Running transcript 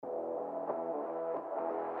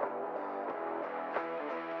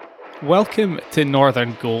Welcome to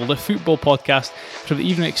Northern Goal, the football podcast from the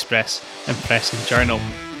Evening Express and Press and Journal.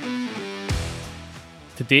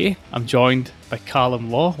 Today, I'm joined by Callum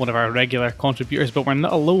Law, one of our regular contributors, but we're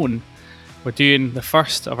not alone. We're doing the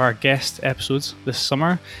first of our guest episodes this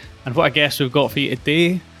summer, and what a guest we've got for you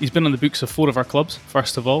today. He's been on the books of 4 of our clubs,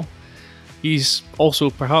 first of all. He's also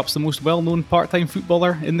perhaps the most well-known part-time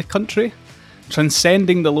footballer in the country.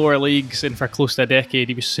 Transcending the lower leagues, and for close to a decade,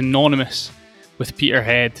 he was synonymous with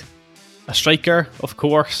Peterhead. A striker, of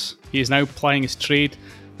course. He is now plying his trade,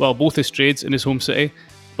 well, both his trades in his home city,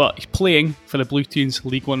 but he's playing for the Blue Toons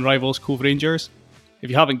League One rivals Cove Rangers. If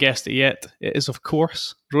you haven't guessed it yet, it is, of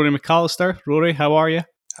course, Rory McAllister. Rory, how are you?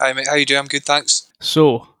 Hi mate, how you doing? I'm good, thanks.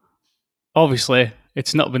 So, obviously,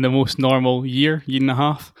 it's not been the most normal year and a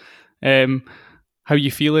half. How are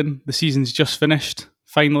you feeling? The season's just finished,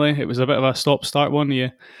 finally. It was a bit of a stop-start one. Are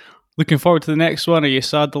you looking forward to the next one? Are you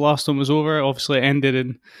sad the last one was over? Obviously, it ended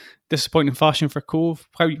in disappointing fashion for Cove.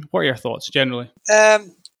 What are your thoughts generally? I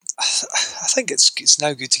think it's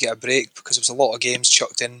now good to get a break because there was a lot of games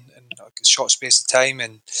chucked in a short space of time,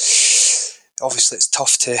 and obviously it's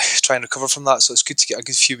tough to try and recover from that. So it's good to get a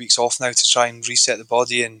good few weeks off now to try and reset the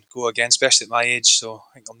body and go again, especially at my age. So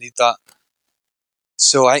I think I'll need that.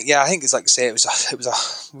 So I think it's like I say, it was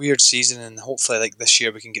a weird season, and hopefully like this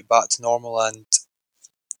year we can get back to normal and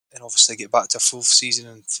obviously get back to a full season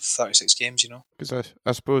and 36 games, you know. Because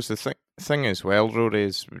I suppose the thing as well, Rory,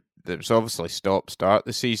 is there's obviously stop-start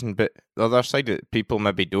the season, but the other side of it, people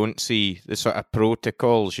maybe don't see the sort of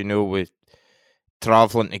protocols, you know, with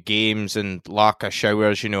travelling to games and lack of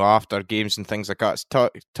showers, you know, after games and things like that.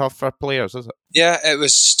 It's tough for players, is it? Yeah, it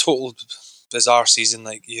was total bizarre season.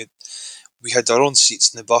 Like we had our own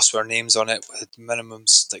seats in the bus with our names on it, with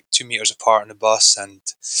minimums like 2 meters apart in the bus, and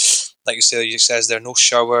like you say, it says there are no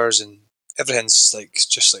showers and everything's like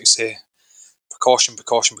just like say precaution,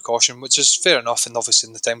 which is fair enough, and obviously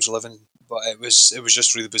in the times we're living. But it was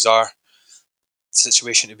just really bizarre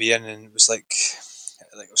situation to be in, and it was like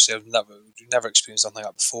I said, we've never experienced something like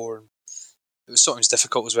that before. And it was sometimes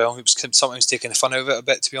difficult as well. It was sometimes taking the fun out of it a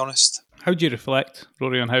bit, to be honest. How do you reflect,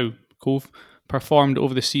 Rory, on how Cove performed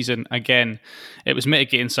over the season? Again, it was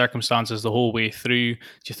mitigating circumstances the whole way through. Do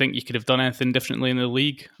you think you could have done anything differently in the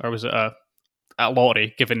league, or was it a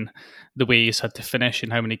lottery given the way you had to finish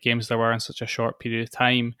and how many games there were in such a short period of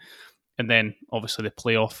time? And then obviously the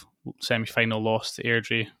playoff semi-final loss to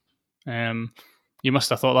Airdrie. You must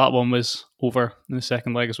have thought that one was over in the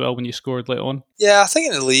second leg as well when you scored late on. Yeah, I think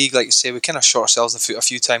in the league, like you say, we kind of shot ourselves in the foot a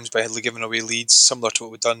few times by giving away leads, similar to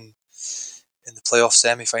what we've done in the playoff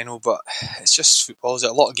semi-final. But it's just football. There's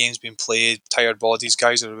a lot of games being played, tired bodies,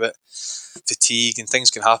 guys are a bit fatigued, and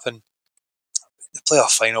things can happen. The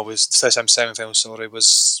playoff final was the first time semi-final.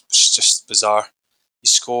 Was just bizarre. You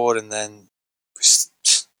score, and then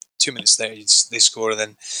 2 minutes later they score, and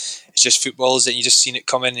then it's just football, is it? You just seen it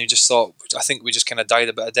come in, and you just thought, I think we just kind of died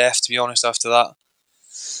a bit of death, to be honest, after that,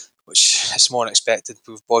 which is more than expected.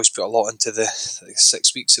 We've boys put a lot into the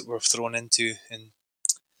 6 weeks that we're thrown into, and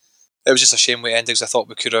it was just a shame we ended, because I thought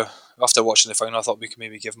we could have, after watching the final, I thought we could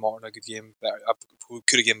maybe give Morton a good game. We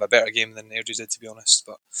could have given him a better game than Airdrie did, to be honest,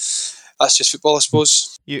 but that's just football, I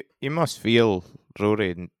suppose. You must feel,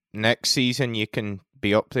 Rory, next season you can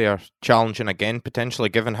be up there challenging again, potentially,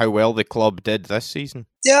 given how well the club did this season.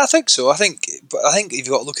 Yeah, I think so. I think if you've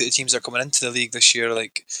got to look at the teams that are coming into the league this year,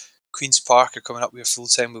 like Queen's Park are coming up with a full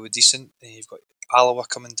time, we were decent, and you've got Alloa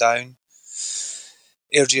coming down.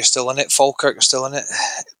 Airdrie are still in it. Falkirk are still in it.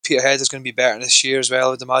 Peterhead is going to be better this year as well,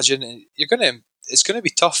 I would imagine. And it's going to be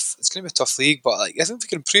tough. It's going to be a tough league, but like, I think if we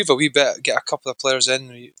can improve a wee bit, get a couple of players in,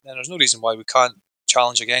 then there's no reason why we can't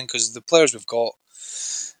challenge again, because the players we've got,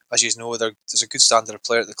 as you know, there's a good standard of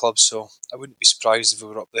player at the club, so I wouldn't be surprised if we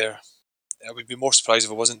were up there. I would be more surprised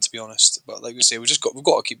if it wasn't, to be honest. But like we say, we've got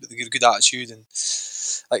to keep the good attitude, and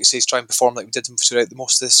like I say, try and perform like we did throughout the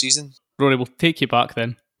most of the season. Rory, we'll take you back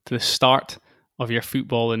then to the start of your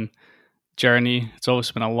footballing journey. It's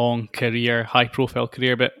always been a long career, high-profile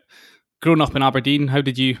career, but growing up in Aberdeen, how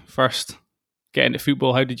did you first get into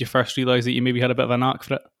football? How did you first realise that you maybe had a bit of a knack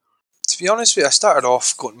for it? To be honest with you, I started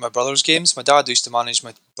off going to my brother's games. My dad used to manage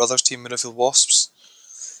my brother's team, Murrayfield Wasps,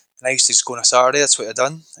 and I used to just go on a Saturday. That's what I'd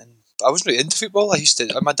done. And I wasn't really into football. I used to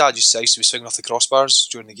be swinging off the crossbars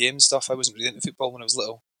during the game and stuff. I wasn't really into football when I was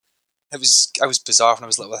little. I was bizarre when I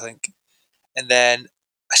was little, I think. And then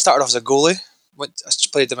I started off as a goalie. I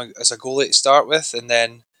played them as a goalie to start with, and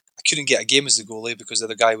then I couldn't get a game as the goalie because the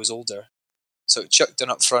other guy was older. So it chucked in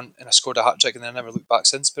up front, and I scored a hat-trick, and then I never looked back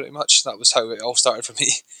since, pretty much. That was how it all started for me.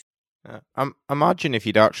 Imagine if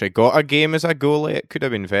you'd actually got a game as a goalie, it could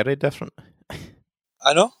have been very different.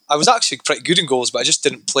 I know. I was actually pretty good in goals, but I just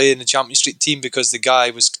didn't play in the Champions Street team because the guy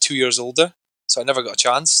was 2 years older, so I never got a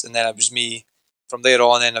chance. And then it was me from there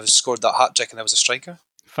on. Then I scored that hat trick, and I was a striker.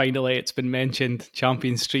 Finally, it's been mentioned,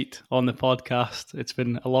 Champion Street on the podcast. It's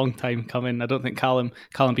been a long time coming. I don't think Callum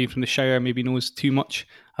being from the Shire maybe knows too much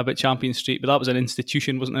about Champion Street, but that was an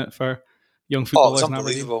institution, wasn't it, for young footballers? Oh, it was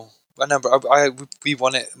unbelievable. I remember we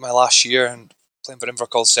won it my last year and playing for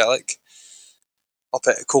Invercargill Celtic up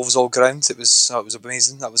at Colvesall Ground. It was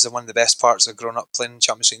amazing. That was one of the best parts of growing up playing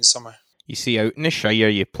Champions Street in the summer. You see, out in the Shire,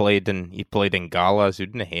 you played in galas. You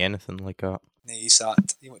didn't have anything like that. Yeah,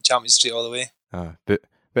 you went Champions Street all the way.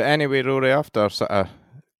 But anyway, Rory, after sort of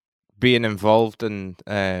being involved in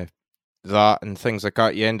that and things like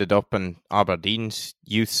that, you ended up in Aberdeen's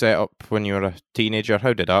youth setup when you were a teenager.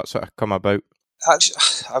 How did that sort of come about? Actually,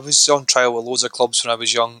 I was on trial with loads of clubs when I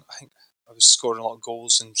was young. I think I was scoring a lot of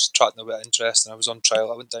goals and attracting a bit of interest, and I was on trial.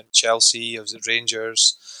 I went down to Chelsea, I was at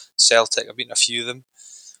Rangers, Celtic. I've beaten a few of them.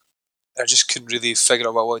 I just couldn't really figure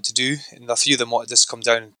out what to do, and a few of them wanted to just come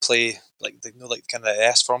down and play like kind of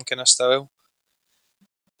S form kind of style.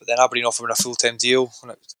 But then Aberdeen offered me a full-time deal when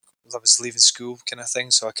I was leaving school kind of thing,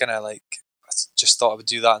 so I just thought I would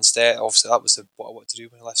do that instead. Obviously that was what I wanted to do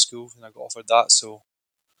when I left school, and I got offered that, so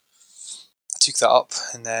I took that up,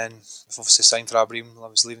 and then I've obviously signed for Aberdeen when I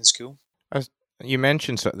was leaving school. As you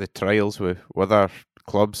mentioned sort of the trials with other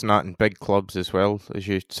clubs and that, and big clubs as well, as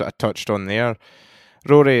you sort of touched on there.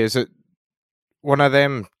 Rory, is it one of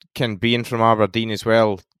them can being from Aberdeen as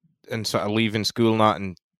well and sort of leaving school and that,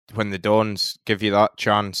 and when the Dons give you that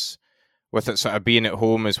chance with it sort of being at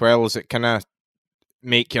home as well, as it kind of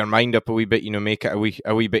make your mind up a wee bit, make it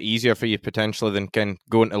a wee bit easier for you potentially than kind of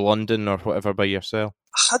going to London or whatever by yourself?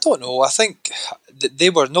 I don't know. I think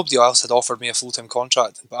nobody else had offered me a full-time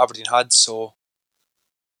contract, but Aberdeen had, so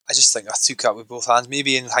I just think I took that with both hands.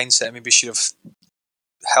 Maybe in hindsight, maybe should have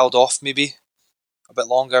held off maybe a bit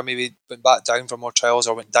longer, maybe went back down for more trials,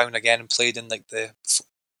 or went down again and played in like the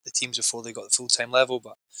teams before they got the full-time level,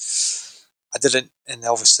 but I didn't, and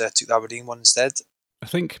obviously I took the Aberdeen one instead. I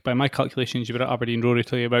think by my calculations you were at Aberdeen, Rory,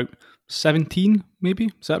 till you about 17 maybe,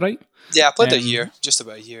 is that right? Yeah, I played a year, just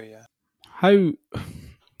about a year, yeah.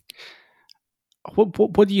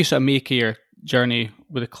 What do you sort of make of your journey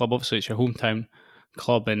with the club? Obviously it's your hometown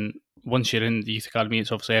club, and once you're in the youth academy,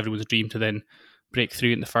 it's obviously everyone's dream to then break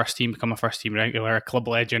through in the first team, become a first team regular, a club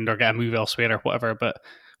legend, or get a move elsewhere or whatever. But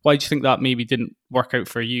why do you think that maybe didn't work out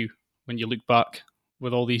for you when you look back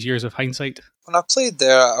with all these years of hindsight? When I played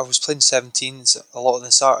there, I was playing 17s a lot on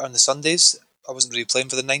the Sundays. I wasn't really playing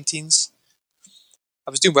for the 19s.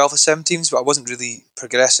 I was doing well for 17s, but I wasn't really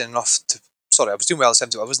progressing enough to... Sorry, I was doing well at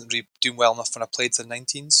 17s, but I wasn't really doing well enough when I played for the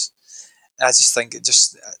 19s. And I just think it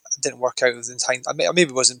didn't work out in time. I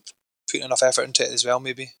maybe wasn't putting enough effort into it as well,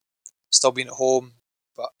 maybe. Still being at home,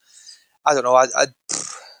 but I don't know. I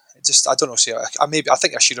don't know. See, I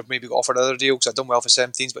think I should have maybe got offered another deal because I'd done well for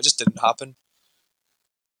 17s, but it just didn't happen.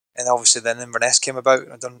 And obviously, then Inverness came about,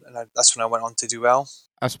 and that's when I went on to do well.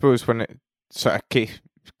 I suppose when it sort of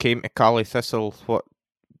came to Cali Thistle, what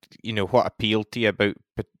appealed to you about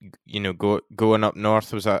going up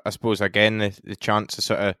north was, I suppose, again the chance to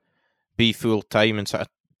sort of be full time and sort of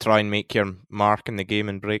try and make your mark in the game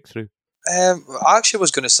and break through. I actually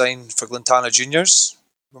was going to sign for Glentana Juniors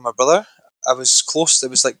with my brother. I was close.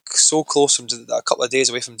 It was like so close from a couple of days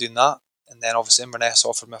away from doing that, and then obviously Inverness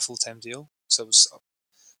offered me a full time deal. So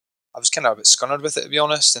I was kind of a bit scunnered with it, to be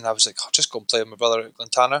honest, and I was like, I'll just go and play with my brother at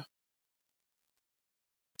Glentana.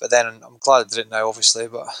 But then I'm glad I did it now, obviously.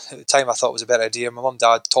 But at the time, I thought it was a better idea. My mum and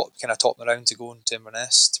dad talked me around to go into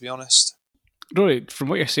Inverness, to be honest. Rory, from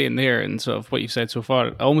what you're saying there and sort of what you've said so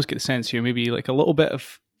far, I almost get the sense you're maybe like a little bit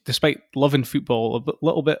of, despite loving football, a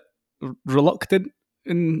little bit reluctant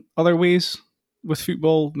in other ways with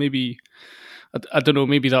football. Maybe, I don't know,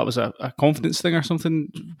 maybe that was a confidence thing or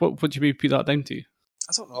something. What would you maybe put that down to?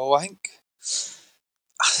 I don't know. I think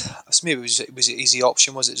maybe it was an easy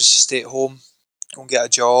option. Was it just to stay at home, go and get a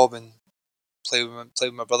job and play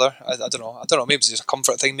with my brother? I don't know. Maybe it's just a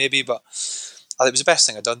comfort thing, maybe. But I think it was the best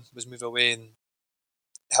thing I'd done was move away, and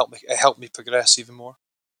it helped me progress even more.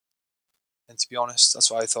 And to be honest,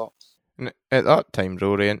 that's what I thought. And at that time,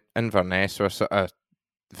 Rory, Inverness were sort of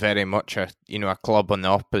very much a club on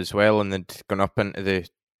the up as well, and they'd gone up into the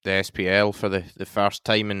SPL for the first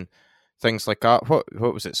time and things like that.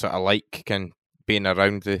 What was it sort of like, being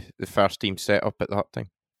around the first team setup at that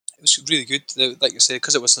time? It was really good. Like I say,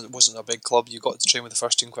 because it wasn't a big club, you got to train with the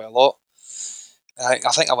first team quite a lot. I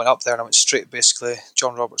think I went up there and I went straight. Basically,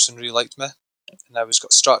 John Robertson really liked me, and I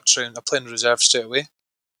got started training. I played in reserve straight away,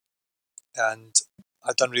 and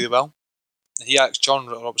I'd done really well. And John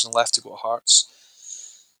Robertson left to go to Hearts,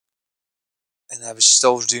 and I was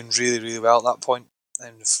still doing really, really well at that point,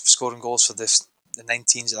 and scoring goals for the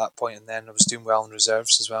 19s at that point, and then I was doing well in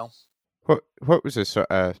reserves as well. What was the sort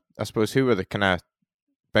of, I suppose, who were the kind of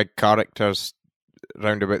big characters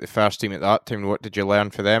round about the first team at that time? What did you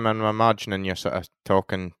learn for them? I'm imagining you're sort of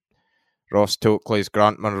talking Ross Tokley's,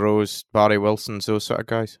 Grant Monroe's, Barry Wilson's, those sort of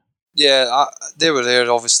guys. Yeah, they were there,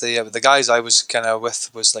 obviously. But the guys I was kind of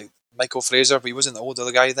with was like Michael Fraser, but he wasn't the older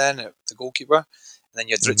guy then, the goalkeeper. And then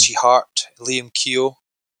you had Richie Hart, Liam Keogh.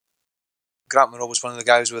 Grant Monroe was one of the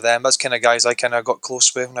guys with them. That's kind of guys I kind of got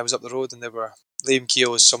close with when I was up the road, and they were. Liam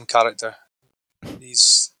Keogh is some character.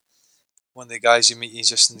 He's one of the guys you meet.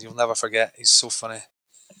 You'll never forget. He's so funny.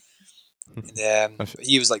 And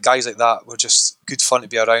he was like, guys like that were just good fun to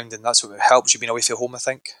be around, and that's what helps you being away from home, I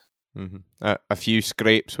think. Mm-hmm. A few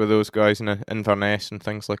scrapes with those guys in Inverness and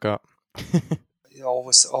things like that.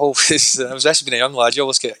 always. I was actually being a young lad. You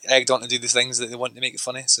always get egged on to do the things that they want to make it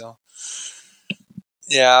funny. So,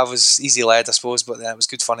 yeah, I was easy led, I suppose, but it was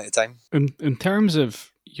good fun at the time. In terms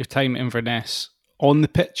of your time in Inverness on the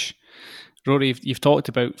pitch, Rory, you've talked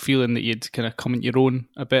about feeling that you'd kind of come into your own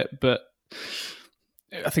a bit, but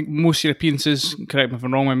I think most your appearances, correct me if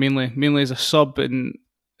I'm wrong, were mainly as a sub, and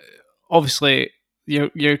obviously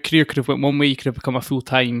your career could have went one way. You could have become a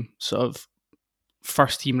full-time sort of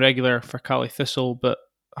first-team regular for Caley Thistle, but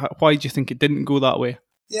why do you think it didn't go that way?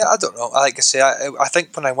 Yeah, I don't know. Like I say, I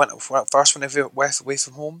think when I first went away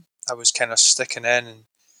from home, I was kind of sticking in, and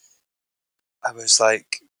I was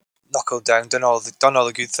like knuckled down, done all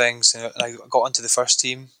the good things, and I got onto the first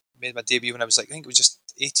team. Made my debut when I was like, I think it was just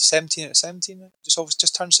 17,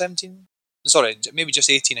 just turned 17. Sorry, maybe just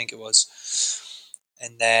 18, I think it was.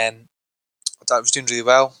 And then I was doing really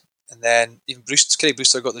well. And then even Kerry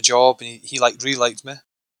Brewster got the job, and he really liked me.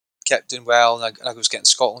 Kept doing well, and I was getting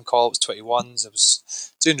Scotland call. It was 21s. I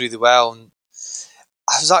was doing really well, and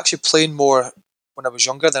I was actually playing more when I was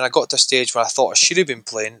younger. Then I got to a stage where I thought I should have been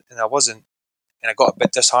playing, and I wasn't. And I got a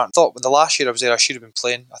bit disheartened. I thought the last year I was there, I should have been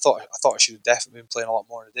playing. I thought I should have definitely been playing a lot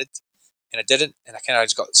more than I did. And I didn't. And I kind of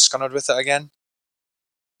just got scunnered with it again.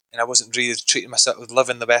 And I wasn't really treating myself,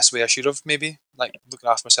 living the best way I should have, maybe. Like, looking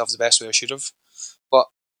after myself the best way I should have. But,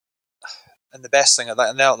 and the best thing, I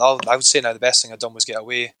would say now the best thing I'd done was get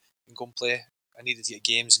away and go and play. I needed to get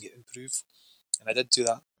games and improve. And I did do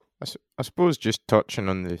that. I suppose just touching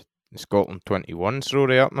on the Scotland 21s,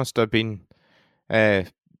 Rory, that must have been a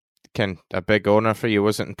big honour for you,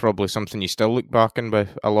 wasn't it? And probably something you still look back on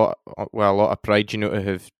with a lot of pride, to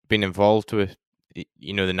have been involved with, the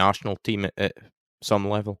national team at some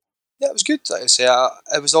level. Yeah, it was good. Like I say,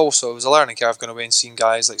 it was a learning curve going away and seeing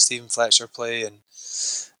guys like Stephen Fletcher play and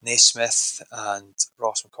Naismith and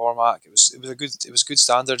Ross McCormack. It was good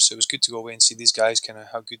standards. So it was good to go away and see these guys, kind of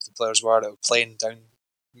how good the players were that were playing down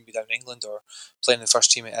in England or playing in the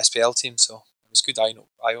first team at SPL team. So it was good eye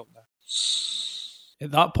opener. At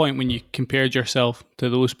that point, when you compared yourself to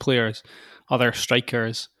those players, other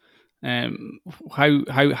strikers,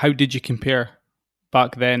 how did you compare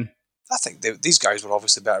back then? I think these guys were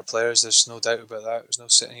obviously better players. There's no doubt about that. There's no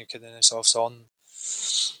sitting here kidding ourselves on.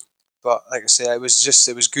 But like I say, it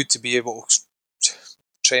was good to be able to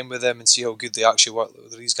train with them and see how good they actually were.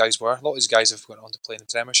 These guys were. A lot of these guys have went on to play in the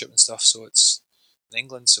Premiership and stuff. So it's in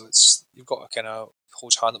England. So it's you've got to kind of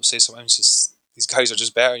hold your hand up and say sometimes these guys are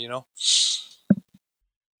just better,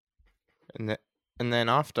 And then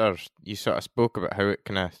after you sort of spoke about how it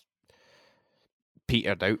kind of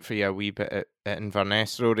petered out for you a wee bit at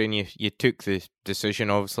Inverness, Rory, and you took the decision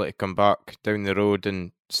obviously to come back down the road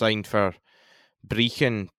and signed for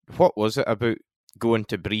Brechin. What was it about going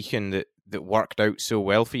to Brechin that worked out so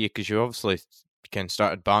well for you? Because you obviously kind of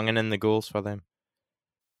started banging in the goals for them.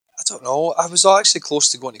 I don't know. I was actually close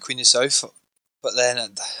to going to Queen of South, but then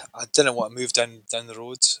I didn't want to move down the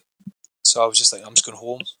road. So I was just like, I'm just going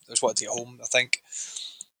home. I just wanted to get home, I think.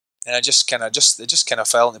 And it just kind of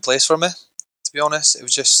fell into place for me, to be honest. It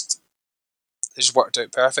just worked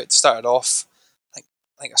out perfect. It started off, I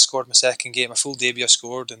think I scored my second game, my full debut I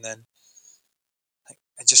scored, and then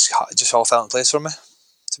it just all fell in place for me,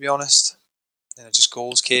 to be honest. And it just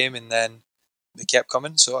goals came, and then they kept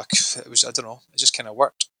coming. So I don't know, it just kind of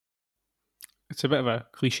worked. It's a bit of a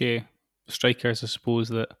cliche, strikers, I suppose,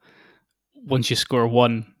 that once you score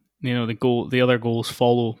one, the other goals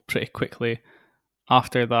follow pretty quickly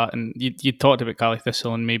after that. And you talked about Caley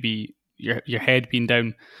Thistle and maybe your head being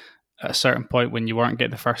down at a certain point when you weren't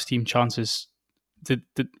getting the first team chances.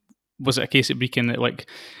 Was it a case at Brechin that like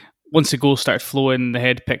once the goals started flowing, the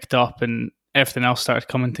head picked up and everything else started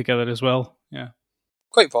coming together as well? Yeah,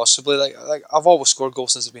 quite possibly. Like I've always scored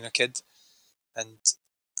goals since I've been a kid, and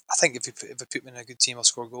I think if you put me in a good team, I'll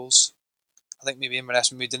score goals. I think maybe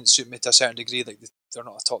Inverness maybe didn't suit me to a certain degree. Like they're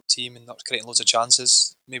not a top team and not creating loads of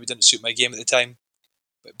chances. Maybe didn't suit my game at the time.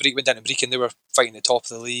 But went down to Brechin. They were fighting the top of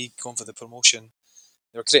the league, going for the promotion.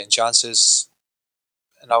 They were creating chances,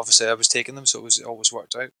 and obviously I was taking them, so it always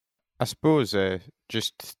worked out. I suppose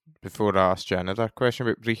just before I ask you another question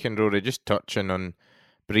about Brechin, Rory, just touching on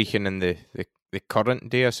Brechin in the current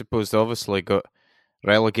day, I suppose they obviously got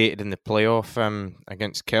relegated in the playoff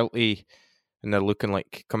against Kelty, and they're looking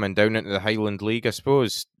like coming down into the Highland League. I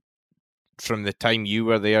suppose from the time you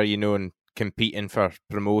were there, and competing for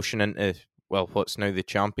promotion into, well, what's now the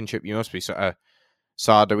Championship, you must be sort of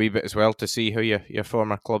sad a wee bit as well to see how your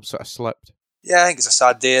former club sort of slipped. Yeah, I think it's a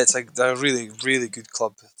sad day. It's like they're a really, really good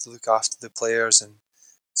club to look after the players, and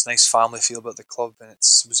it's a nice family feel about the club, and it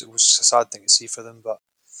was a sad thing to see for them, but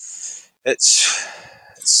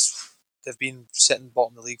it's they've been sitting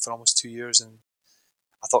bottom of the league for almost 2 years, and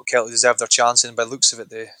I thought Kelty deserved their chance, and by the looks of it,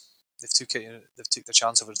 they've took their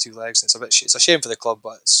chance over the 2 legs. And it's a shame for the club,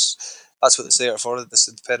 but that's what it's there for.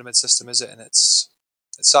 The pyramid system, is it? And it's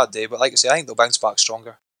a sad day, but like I say, I think they'll bounce back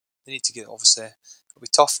stronger. They need to get, obviously, it'll be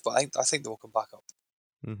tough, but I think they'll come back up.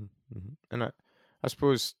 Mm-hmm, mm-hmm. And I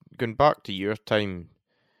suppose going back to your time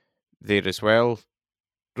there as well,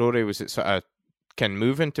 Rory, was it sort of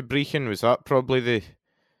moving to Brechin? Was that probably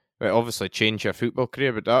obviously change your football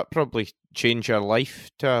career, but that probably changed your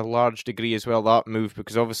life to a large degree as well, that move,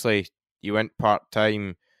 because obviously you went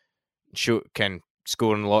part-time,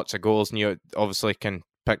 scoring lots of goals, and you obviously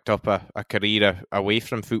picked up a career away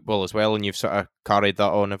from football as well, and you've sort of carried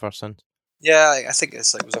that on ever since. Yeah, I think it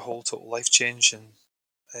was a whole total life change, and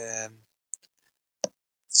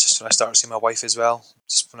it's just when I started seeing my wife as well,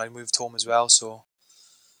 just when I moved home as well, so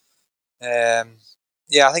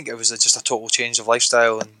yeah, I think it was just a total change of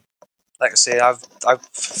lifestyle, and like I say, I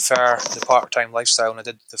prefer the part-time lifestyle than I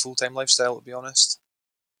did the full-time lifestyle, to be honest.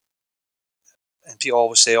 And people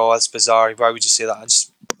always say, "Oh, that's bizarre. Why would you say that?"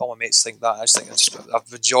 All my mates think that. I just think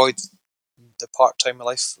I've enjoyed the part-time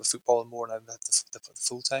life of football more than I've had the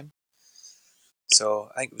full-time. So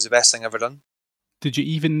I think it was the best thing I've ever done. Did you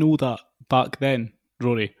even know that back then,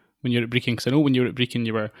 Rory, when you were at Brechin? Because I know when you were at Brechin,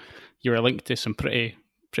 you were linked to some pretty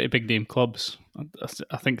big name clubs.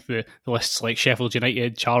 I think the lists like Sheffield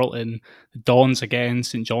United, Charlton, Dons again,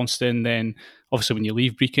 St Johnstone. Then obviously when you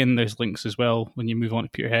leave Brechin, there's links as well when you move on to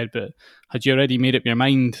Peterhead. But had you already made up your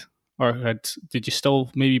mind, or did you still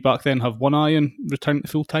maybe back then have one eye on returning to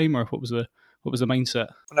full time, or what was the mindset?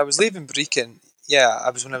 When I was leaving Brechin, when I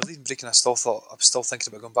was leaving Brechin, I was still thinking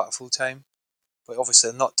about going back full time, but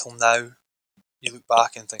obviously not till now. You look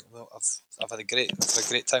back and think, well, I've had a great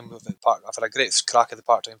time with the park. I've had a great crack at the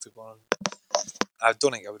part-time football. I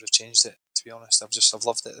don't think I would have changed it, to be honest. I've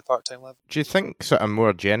loved it at the part-time level. Do you think sort of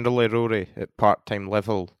more generally, Rory, at part-time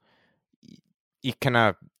level, you kind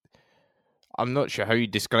of, I'm not sure how you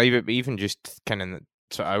describe it, but even just kind of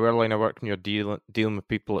sort of our line of work when you're dealing with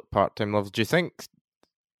people at part-time level, do you think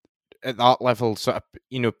at that level sort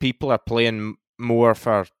of, people are playing more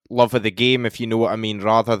for love of the game, if you know what I mean,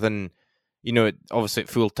 rather than, obviously at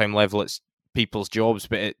full-time level it's people's jobs,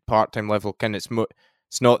 but at part-time level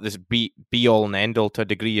it's not this be all and end all to a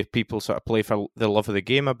degree if people sort of play for the love of the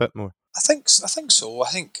game a bit more? I think so. I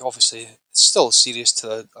think obviously it's still serious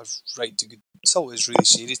to a right to good. It's always really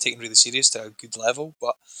serious, taken really serious to a good level.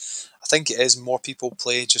 But I think it is more people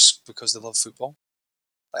play just because they love football.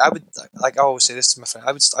 I always say this to my friend.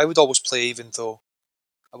 I would always play even though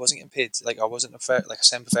I wasn't getting paid. Like I wasn't a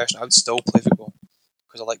semi-professional. I would still play football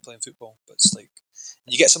because I like playing football. But it's like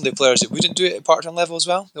you get some of the players that wouldn't do it at part-time level as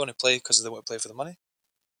well. They want to play because they want to play for the money.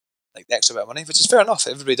 Like the extra bit of money, which is fair enough.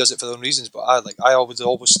 Everybody does it for their own reasons, but I always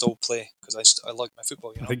still play because I like my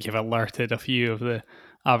football. I think you've alerted a few of the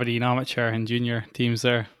Aberdeen amateur and junior teams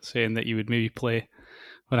there, saying that you would maybe play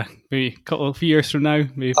maybe a few years from now.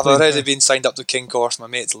 I've already been signed up to King Corse. My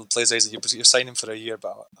mate plays there. You're signing for a year,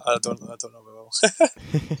 but I don't know if I will.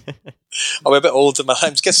 I'll be a bit old in my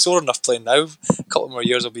time. Just get sore enough playing now. A couple more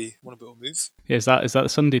years, I'll be want to be able to move. Yeah, is that the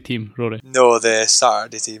Sunday team, Rory? No, the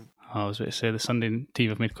Saturday team. I was about to say the Sunday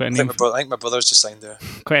team have made quite a name. I think my brother's just signed there.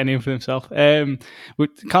 Quite a name for himself. Callum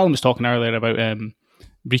was talking earlier about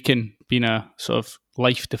Brechin being a sort of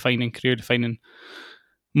life-defining, career-defining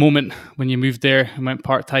moment when you moved there and went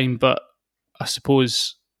part-time, but I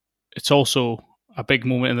suppose it's also a big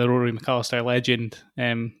moment in the Rory McAllister legend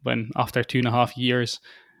when after 2.5 years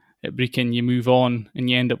at Brechin you move on and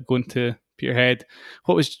you end up going to Peterhead.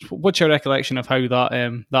 What's your recollection of how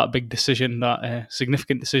that big decision, that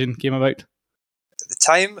significant decision came about? At the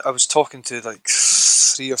time, I was talking to like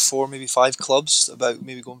 3 or 4, maybe 5 clubs about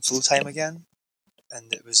maybe going full time again,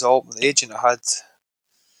 and it was all the agent I had.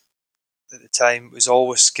 at the time was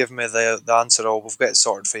always giving me the answer, "Oh, we've got it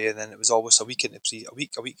sorted for you," and then it was always a week a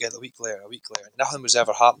week later. Nothing was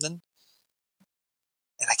ever happening,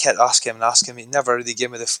 and I kept asking him and asking him. He never really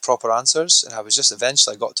gave me the proper answers, and I was just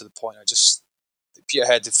eventually I got to the point.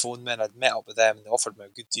 Peterhead had phoned me, and I'd met up with them, and they offered me a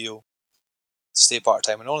good deal to stay part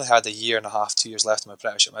time, and I only had a year and a half, 2 years left in my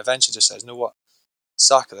apprenticeship. I eventually just said, "You know what?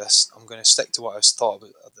 Sack of this. I'm going to stick to what I was thought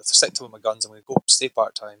about. If I stick to my guns, I'm going to go stay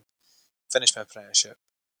part time, finish my apprenticeship,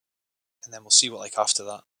 and then we'll see what after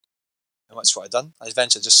that." And that's what I done. I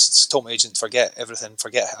eventually just told my agent, "Forget everything,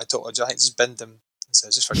 forget it." I just binned him and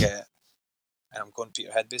said, "Just forget it," and I'm going to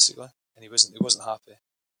Peterhead basically. And he wasn't happy.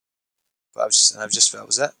 But I just felt that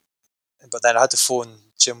was it. But then I had to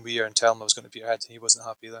phone Jim Weir and tell him I was going to Peterhead, and he wasn't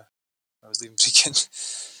happy either. I was leaving Brechin.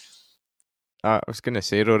 I was going to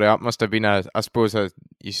say, Rory, that must have been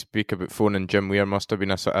you speak about phoning Jim Weir, must have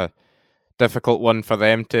been a sort of difficult one for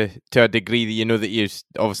them to a degree that that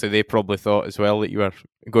obviously they probably thought as well that you were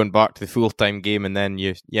going back to the full-time game, and then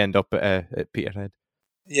you end up at Peterhead.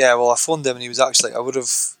 Yeah, well, I phoned him and he was actually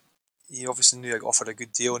he obviously knew I offered a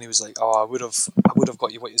good deal, and he was like, "Oh, I would have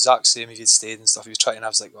got you what Zach's saying if you'd stayed and stuff." He was trying, and I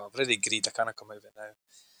was like, "Well, I've already agreed, I can't come out of it now."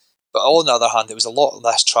 But on the other hand, it was a lot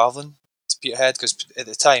less travelling to Peterhead, because at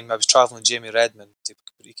the time I was travelling with Jamie Redmond to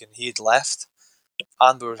Brechin. He had left,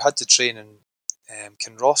 and we had to train in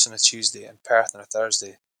Kinross on a Tuesday and Perth on a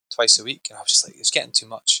Thursday, twice a week, and I was just like, it was getting too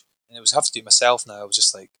much, and it was have to do it myself now. I was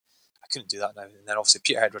just like, I couldn't do that now. And then obviously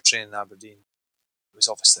Peterhead were training in Aberdeen. It was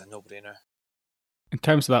obviously a no-brainer. In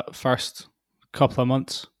terms of that first couple of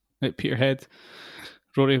months at Peterhead,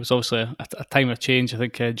 Rory, was obviously a time of change. I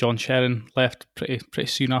think John Sherrin left pretty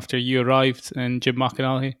soon after you arrived, and Jim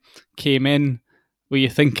McInally came in. Were you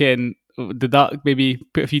thinking, did that maybe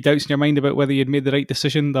put a few doubts in your mind about whether you'd made the right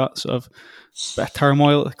decision, that sort of bit of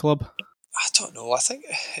turmoil at the club? I don't know. I think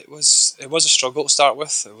it was a struggle to start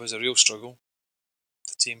with. It was a real struggle.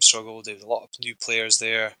 The team struggled. There was a lot of new players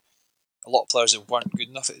there. A lot of players that weren't good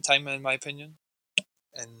enough at the time, in my opinion.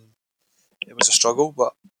 And it was a struggle,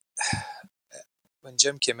 but when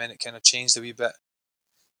Jim came in, it kind of changed a wee bit.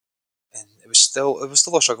 And it was still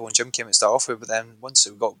a struggle when Jim came in to start off with, but then once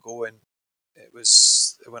it got going, it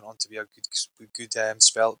went on to be a good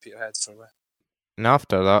spell at Peterhead for me. And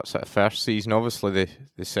after that sort of first season, obviously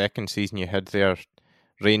the second season you had there,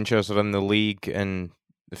 Rangers are in the league, and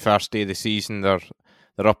the first day of the season they're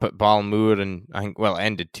up at Balmoor, and I think, well, it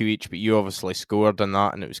ended 2 each, but you obviously scored in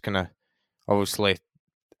that, and it was kind of obviously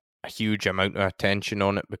a huge amount of attention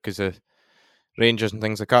on it because of Rangers and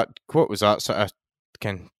things like that. What was that sort of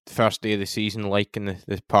kind of first day of the season like, in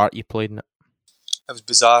the part you played in it? It was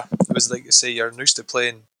bizarre. It was like, say, you're used to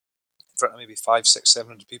playing in front of maybe 500, 600,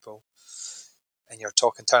 700 people, and you're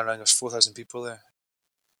talking, turn around, there's 4,000 people there.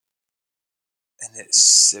 And it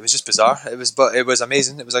was just bizarre. But it was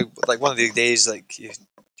amazing. It was like one of the days you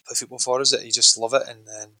play football for, is it? You just love it, and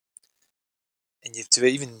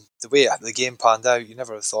even the way the game panned out, you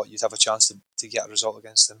never thought you'd have a chance to get a result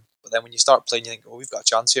against them. But then when you start playing, you think, "Oh, we've got a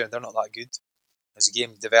chance here," and they're not that good. As the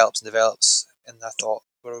game develops, and I thought,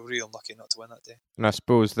 we're real unlucky not to win that day. And I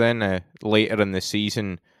suppose then later in the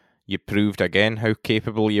season, you proved again how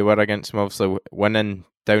capable you were against them. Obviously, winning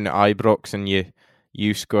down at Ibrox, and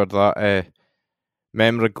you scored that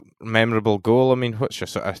memorable goal. I mean, what's your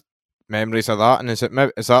sort of memories of that? And is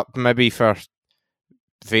that maybe for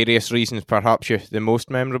various reasons, perhaps the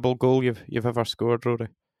most memorable goal you've ever scored, Rory?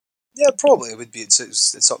 Yeah, probably it would be.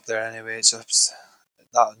 It's up there anyway.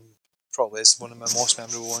 That probably is one of my most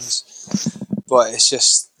memorable ones. But it's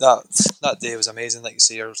just that day was amazing. Like you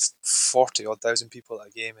say, you're 40,000 people at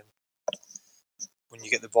a game, and when you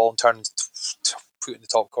get the ball and turn, put it in the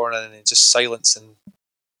top corner, and it's just silence, and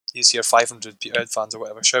you see your 500 Peterhead fans or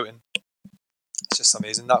whatever shouting. It's just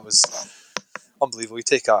amazing. That was unbelievable. You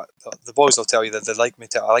take that. The boys will tell you that they like me.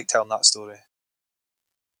 I like telling that story.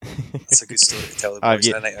 That's a good story to tell the boys.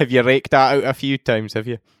 Have you raked that out a few times? Have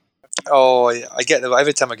you? Oh, I get them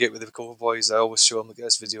every time I get with the Cove boys. I always show them, "Look at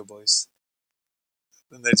this video, boys,"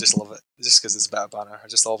 and they just love it, just because it's a bit of banner. I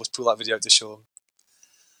just always pull that video out to show them.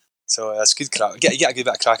 So that's good crack. You get a good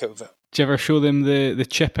bit of crack out of it. Do you ever show them the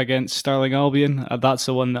chip against Stirling Albion? That's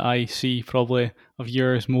the one that I see probably of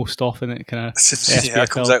yours most often. It kind of it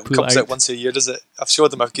comes out once a year, does it? I've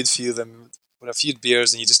showed them a good few of them with a few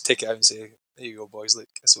beers, and you just take it out and say, "There you go, boys. Look,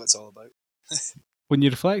 that's what it's all about." When you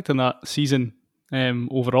reflect on that season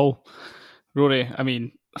overall, Rory, I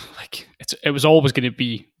mean, it was always going to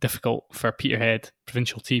be difficult for Peterhead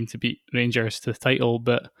provincial team to beat Rangers to the title,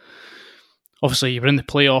 but obviously you were in the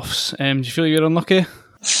playoffs. Do you feel you were unlucky?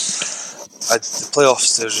 The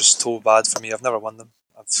playoffs, they're just so bad for me. I've never won them.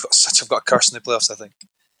 I've got a curse in the playoffs, I think.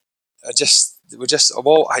 we're just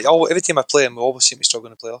every time I play him, we always seem to struggle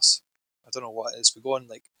in the playoffs. I don't know what it is. We go on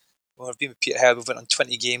like when we've been with Peterhead, we've went on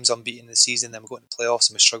 20 games unbeaten this season, then we go into the playoffs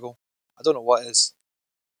and we struggle. I don't know what it is.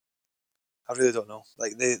 I really don't know.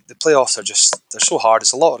 Like the playoffs they're so hard.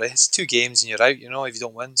 It's a lottery. It's 2 games and you're out. If you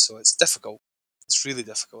don't win, so it's difficult. It's really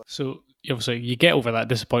difficult. So obviously you get over that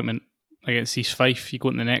disappointment against East Fife. You go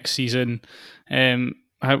into the next season.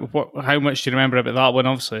 How much do you remember about that one?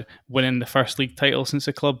 Obviously, winning the first league title since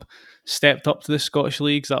the club stepped up to the Scottish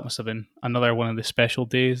Leagues. That must have been another one of the special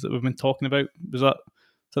days that we've been talking about. Was that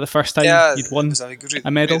the first time you'd won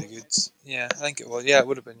a medal? Really good. Yeah, I think it was. Yeah, it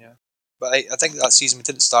would have been, yeah. But I think that season we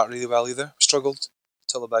didn't start really well either. We struggled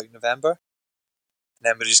until about November. And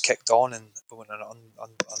then we just kicked on and we went on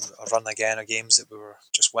a run again of games that we were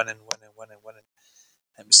just winning.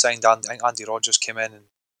 And we signed Andy Rogers came in and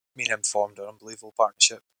me and him formed an unbelievable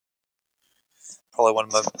partnership. Probably one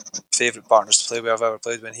of my favourite partners to play with I've ever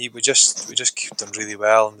played with. We just done really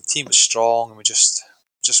well, and the team was strong, and we just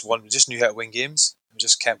won. We just knew how to win games. We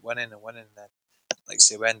just kept winning and winning, and then, like I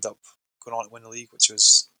say, we ended up going on to win the league, which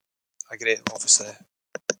was a great, obviously,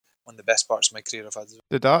 one of the best parts of my career I've had.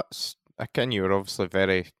 Did that? Again, you were obviously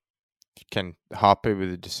very happy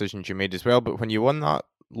with the decisions you made as well. But when you won that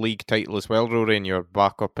league title as well, Rory, and you're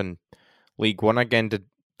back up in League One again, did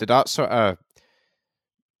that sort of,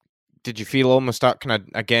 did you feel almost that kind of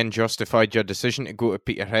again justified your decision to go to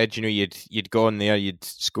Peterhead? You'd gone there, you'd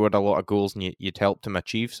scored a lot of goals, and you'd helped him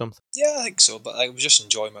achieve something. Yeah, I think so. But I was just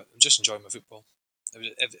enjoying my football.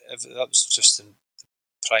 That was just in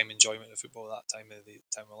prime enjoyment of football at that time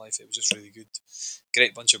of my life. It was just really good,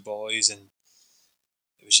 great bunch of boys, and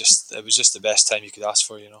it was just the best time you could ask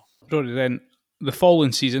for. Rory, then the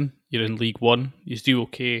following season, you're in League One. You do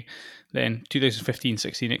okay. Then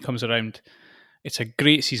 2015-16, it comes around. It's a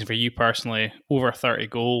great season for you personally. Over 30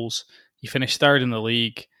 goals. You finish third in the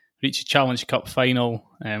league. Reach a Challenge Cup final.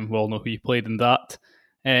 We all know who you played in that.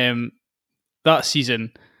 That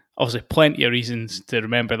season, obviously, plenty of reasons to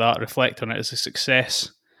remember that. Reflect on it as a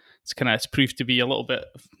success. It's proved to be a little bit,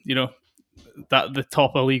 that the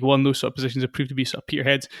top of League One, those sort of positions have proved to be sort of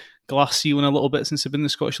Peterhead's glass ceiling a little bit since they've been in the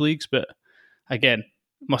Scottish Leagues. But again,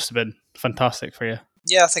 must have been fantastic for you.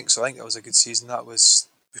 Yeah, I think so. I think that was a good season.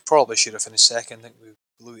 We probably should have finished second. I think we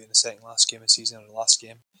blew it in the second last game of the season, or the last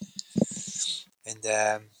game. And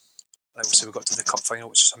obviously we got to the cup final,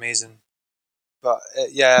 which is amazing. But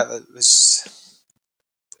it was,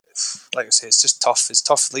 like I say, it's just tough. It's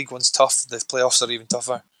tough. League One's tough. The playoffs are even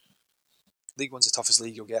tougher. League One's the toughest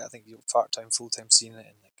league you'll get. I think you'll part-time, full-time seeing it,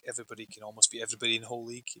 and everybody can almost beat everybody in the whole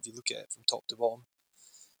league if you look at it from top to bottom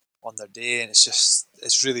on their day, and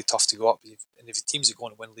it's really tough to go up. And if the teams that go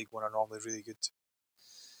on to win League One are normally really good,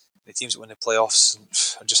 the teams that win the playoffs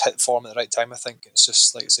are just hit form at the right time. I think it's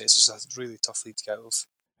just, like I say, it's just a really tough league to get out of.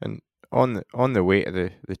 And on the way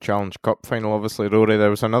to the Challenge Cup final, obviously, Rory,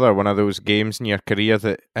 there was another one of those games in your career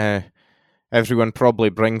that everyone probably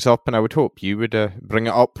brings up, and I would hope you would bring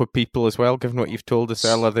it up with people as well, given what you've told us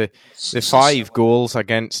earlier. The 5 goals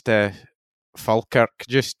against Falkirk.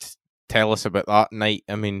 Just tell us about that night.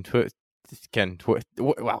 I mean,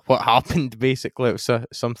 what happened? Basically, it was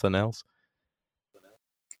something else.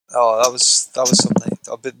 Oh, that was something.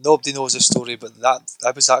 But nobody knows this story. But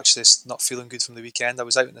I was actually not feeling good from the weekend. I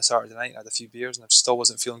was out on the Saturday night, I had a few beers, and I still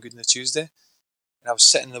wasn't feeling good on the Tuesday. And I was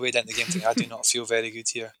sitting on the way down to the game thinking, I do not feel very good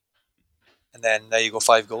here. And then there you go,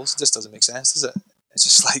 5 goals. It just doesn't make sense, does it? It's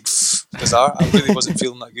just like bizarre. I really wasn't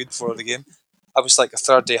feeling that good before the game. I was like a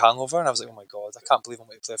 3rd day hangover, and I was like, oh my God, I can't believe I'm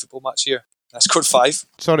going to play a football match here. And I scored 5.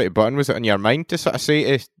 Sorry to button, was it on your mind to sort of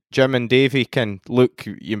say to Jim and Davey, look,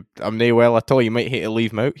 I'm no well at all, you might hate to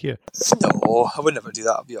leave him out here? No, I would never do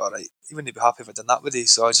that. I'd be alright. He wouldn't be happy if I'd done that with you,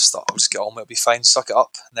 so I just thought I'll just get on with it, it'll be fine, suck it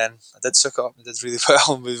up. And then I did suck it up and did really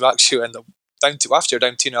well, and we actually ended up after you're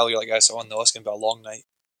down 2-0, you're like, guys, oh no, it's going to be a long night.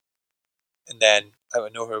 And then out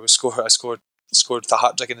of nowhere, I scored the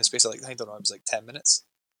hat-trick in the space of, I don't know, it was like 10 minutes.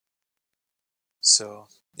 So,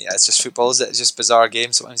 yeah, it's just football, is it? It's just a bizarre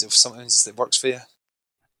game. Sometimes it works for you.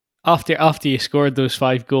 After you scored those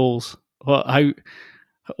 5 goals, what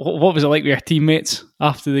was it like with your teammates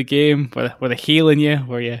after the game? Were they hailing you?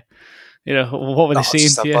 Were you, what were they saying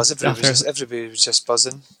to you? Everybody was just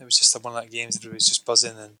buzzing. It was just one of that games. Everybody was just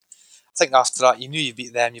buzzing, and I think after that, you knew you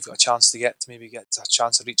beat them. You've got a chance to get a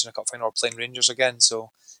chance of reaching a cup final or playing Rangers again.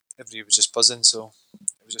 So everybody was just buzzing. So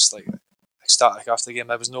it was just like ecstatic after the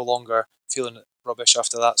game. I was no longer feeling rubbish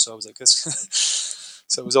after that. So I was like, this.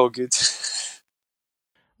 So it was all good.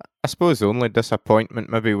 I suppose the only disappointment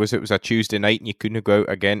maybe was it was a Tuesday night and you couldn't go out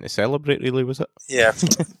again to celebrate, really, was it? Yeah,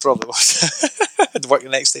 probably was. I'd work the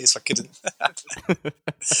next day, so I couldn't.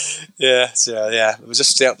 Yeah. It was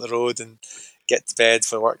just straight up the road and get to bed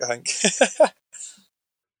for work, I think.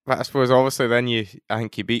 But I suppose obviously then I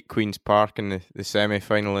think you beat Queen's Park in the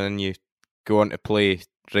semi-final, and then you go on to play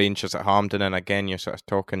Rangers at Hampden, and again you're sort of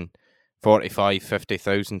talking 45,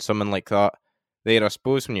 50,000, something like that. There, I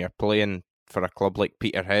suppose when you're playing for a club like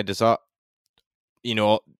Peterhead, is that,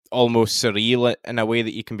 almost surreal in a way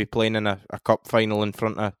that you can be playing in a cup final in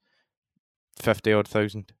front of 50 odd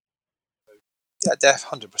thousand? Yeah,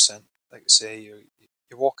 100%. Like I say, you're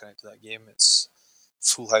walking out to that game, it's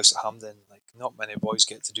full house at Hampden. Like, not many boys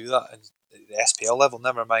get to do that at the SPL level,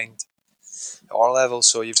 never mind at our level.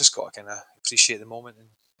 So you've just got to kind of appreciate the moment. And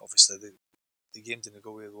obviously the game didn't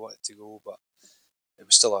go where we wanted it to go, but it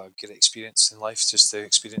was still a good experience in life just to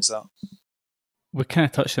experience that. We kind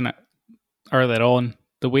of touched on it earlier on.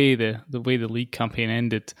 The way the league campaign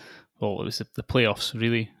ended. Well, it was the playoffs,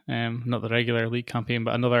 really, not the regular league campaign,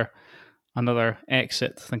 but another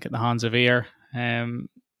exit, I think, at the hands of Ayr.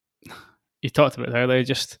 You talked about it earlier,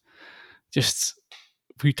 just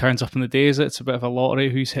who turns up in the day. Is it? It's a bit of a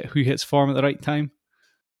lottery, who hits form at the right time.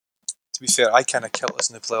 To be fair, I kind of killed us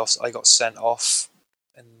in the playoffs. I got sent off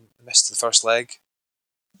in the midst of the first leg,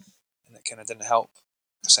 and it kind of didn't help.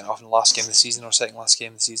 I got sent off in the last game of the season, or second last game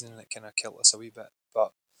of the season, and it kind of killed us a wee bit.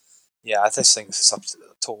 But yeah, I just think it's a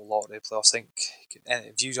total lottery playoffs. I think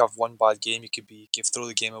if you have one bad game, you could throw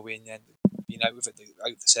the game away and then being out with it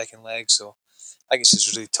out the second leg. So I think it's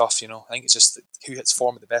just really tough, I think it's just who hits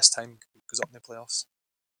form at the best time goes up in the playoffs.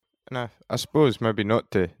 And I suppose maybe not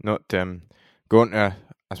to go on to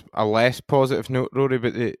a less positive note, Rory,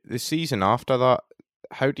 but the season after that,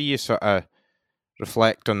 how do you sort of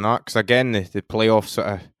reflect on that? Because again, the playoffs sort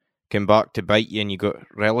of came back to bite you and you got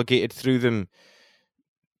relegated through them.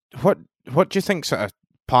 What do you think sort of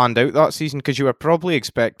panned out that season? Because you were probably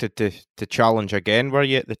expected to challenge again, were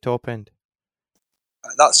you, at the top end?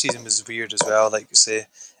 That season was weird as well. Like you say,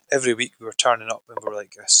 every week we were turning up and we were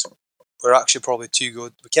like, we're actually probably too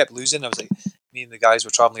good. We kept losing. I was like, me and the guys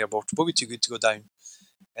were travelling airport, probably too good to go down.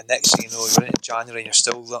 And next thing you know, you're in January and you're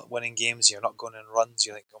still not winning games. You're not going in runs.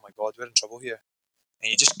 You're like, oh my God, we're in trouble here.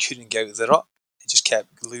 And you just couldn't get out of the rut. You just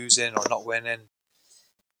kept losing or not winning.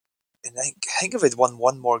 And I think if we'd won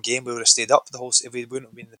one more game, we would have stayed up if we wouldn't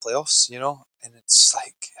have been in the playoffs, And it's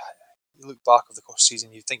like, you look back of the course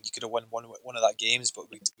season, you think you could have won one of that games, but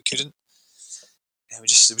we couldn't. And it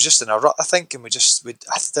was just in a rut, I think. And I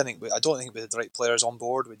don't think we had the right players on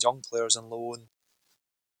board. We had young players on loan.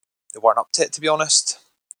 They weren't up to it, to be honest.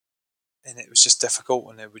 And it was just difficult,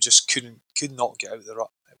 and we just could not get out of the rut.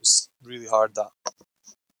 It was really hard, that.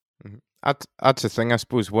 Mm-hmm. That's the thing, I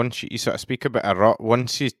suppose. Once you sort of speak about a rut,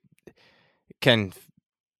 once you can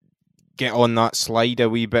get on that slide a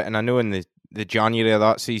wee bit, and I know in the January of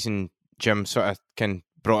that season, Jim sort of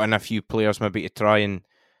brought in a few players maybe to try and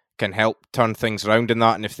can help turn things around in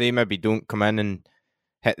that, and if they maybe don't come in and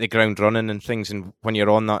hit the ground running and things, and when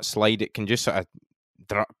you're on that slide, it can just sort of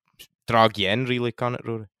drag you in, really, can't it,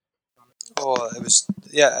 Rory? Oh, it was,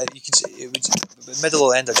 yeah, you can see it was middle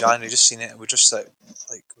or end of January, just seen it, and we just like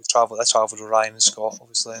I travelled with Ryan and Scott,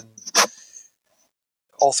 obviously, and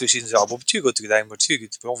all 3 seasons, we're too good to go down, we're too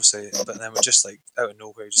good, obviously, but then we're just like out of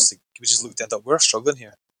nowhere, we just looked at it, we're struggling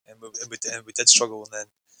here, and we did struggle, and then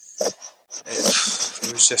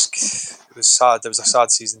it was sad. It was a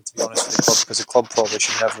sad season, to be honest, for the club, because the club probably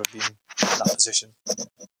should never have been in that position.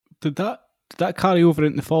 Did that carry over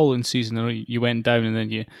into the following season, or you went down and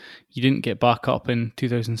then you didn't get back up in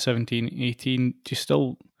 2017-18?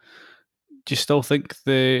 Do you still think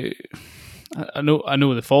I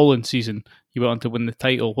know the following season you went on to win the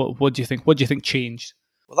title. What do you think? What do you think changed?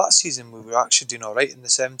 Well, that season we were actually doing all right in the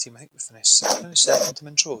 17. I think we finished second to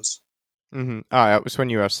Montrose. Mm-hmm. That was when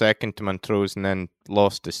you were second to Montrose and then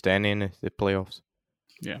lost to Steny in the playoffs.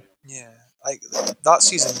 Yeah. Like that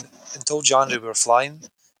season until January we were flying.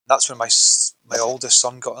 That's when my oldest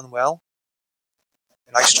son got unwell,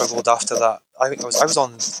 and I struggled after that. I think I was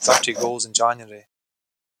on 30 goals in January,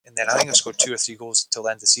 and then I think I scored 2 or 3 goals until the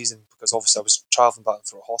end of the season, because obviously I was travelling back and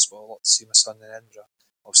forth to hospital a lot to see my son in Edinburgh.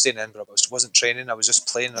 I was staying in Edinburgh, but I wasn't training. I was just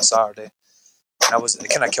playing on a Saturday, and it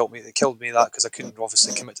kind of killed me. It killed me that, because I couldn't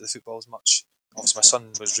obviously commit to the football as much. Obviously my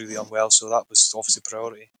son was really unwell, so that was obviously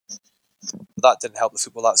priority. But that didn't help the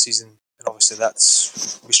football that season. And obviously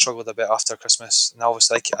we struggled a bit after Christmas. And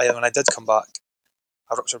obviously when I did come back,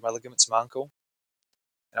 I ruptured my ligaments in my ankle.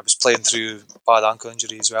 And I was playing through bad ankle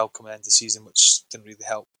injury as well coming into the season, which didn't really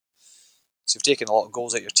help. So you've taken a lot of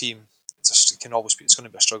goals out your team. It's going to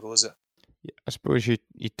be a struggle, is it? Yeah, I suppose you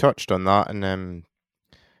touched on that, and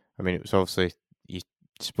I mean, it was obviously, you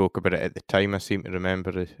spoke about it at the time, I seem to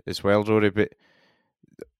remember as well, Rory, but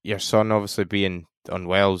your son obviously being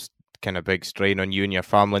unwell kind of big strain on you and your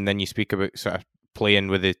family, and then you speak about sort of playing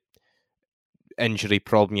with the injury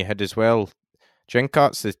problem you had as well. Do you think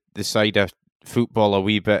that's the side of football a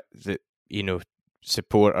wee bit that, you know,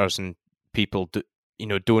 supporters and people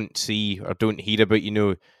don't see or don't hear about? You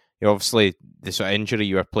know, obviously the sort of injury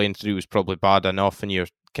you were playing through was probably bad enough, and you're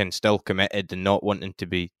still committed and not wanting to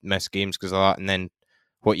be miss games because of that, and then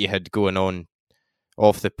what you had going on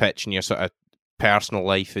off the pitch and your sort of personal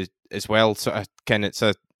life as well. Sort of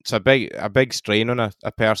it's a big strain on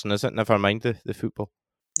a person, is it? Never mind the football.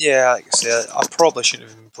 Yeah, like I say, I probably shouldn't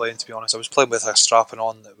have been playing, to be honest. I was playing with a strapping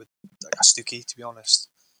on that would like a Stookie, to be honest,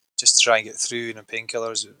 just to try and get through.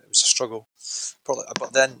 Painkillers. It was a struggle. Probably,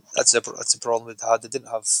 but then that's the problem they had. They didn't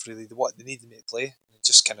have really what they needed me to play. And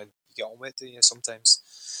just kind of get on with it, don't you,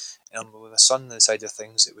 sometimes. And with my son, the side of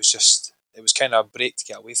things, it was kind of a break to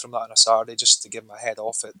get away from that on a Saturday, just to give my head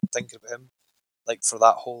off it, thinking about him, like for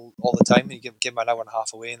that all the time. You give me an hour and a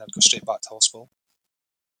half away, and I'd go straight back to hospital.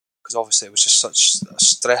 Because obviously it was just such a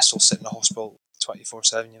stressful sitting in the hospital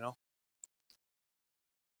 24/7, you know.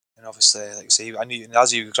 And obviously, like I say, I knew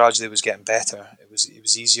as he gradually was getting better, it was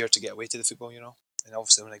easier to get away to the football, you know. And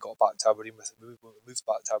obviously, when I got back to Aberdeen, moved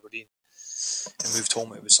back to Aberdeen and moved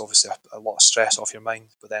home, it was obviously a lot of stress off your mind.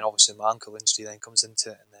 But then obviously my ankle injury then comes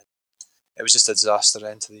into it, and then it was just a disaster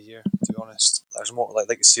end to the year. To be honest, there's more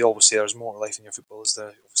like you always say, there's more to life in your football, is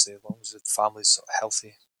there? Obviously, as long as the family's sort of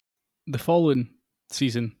healthy. The following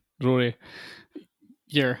season, Rory,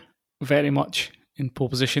 you're very much in pole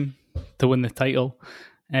position to win the title,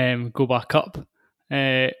 go back up.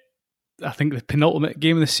 I think the penultimate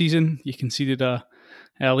game of the season, you conceded a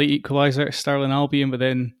late equaliser at Stirling Albion, but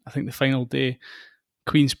then I think the final day,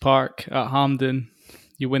 Queen's Park at Hampden,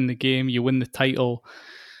 you win the game, you win the title.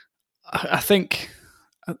 I think,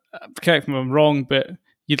 correct me if I'm wrong, but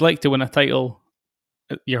you'd like to win a title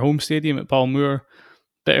at your home stadium at Balmoor,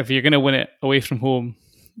 but if you're going to win it away from home,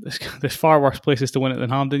 there's far worse places to win it than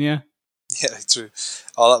Hampden, yeah? Yeah, true.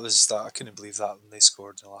 Oh, that was that. I couldn't believe that when they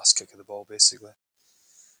scored in the last kick of the ball, basically.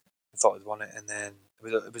 I thought they'd won it, and then it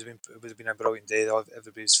would have been a brilliant day.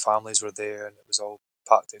 Everybody's families were there, and it was all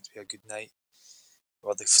packed out to be a good night.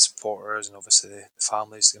 Well, the supporters and obviously the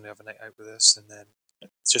families going to have a night out with us, and then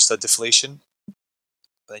it's just a deflation.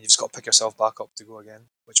 But then you've just got to pick yourself back up to go again,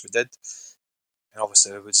 which we did. And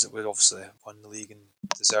obviously, we obviously won the league and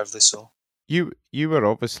deservedly so. You were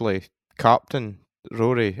obviously captain,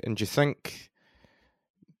 Rory, and do you think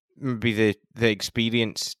maybe the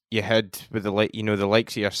experience you had with the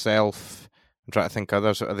likes of yourself, I'm trying to think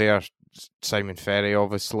others that are there, Simon Ferry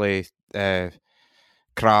obviously,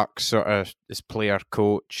 Crack sort of as player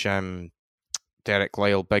coach, Derek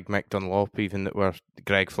Lyle, Big Mick Dunlop, even that were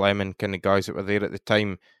Greg Fleming, kind of guys that were there at the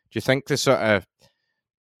time. Do you think the sort of,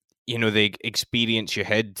 the experience you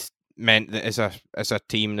had meant that as a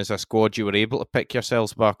team and as a squad you were able to pick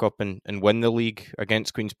yourselves back up and win the league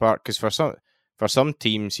against Queen's Park? Because for some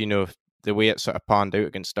teams, the way it sort of panned out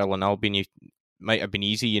against Stirling Albion, you might have been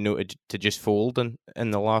easy, to just fold in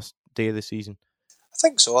the last day of the season. I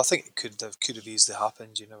think so. I think it could have easily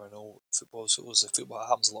happened. You never know. Football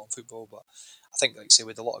happens a lot in football, but I think, like I say,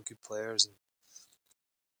 we had a lot of good players, and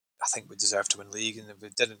I think we deserved to win league. And if we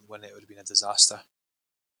didn't win it, it would have been a disaster.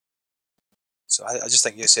 So I just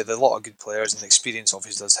think, there's a lot of good players, and the experience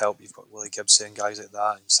obviously does help. You've got Willie Gibson, guys like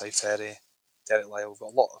that, and Si Ferry, Derek Lyle. We've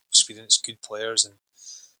got a lot of experienced, good players, and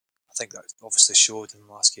I think that obviously showed in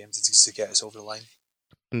the last game to get us over the line.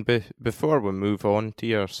 And before we move on to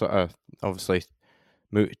your sort of, obviously,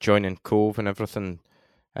 joining Cove and everything,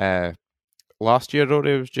 last year,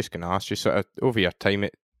 Rory, I was just going to ask you, sort of over your time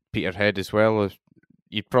at Peterhead as well,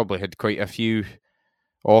 you'd probably had quite a few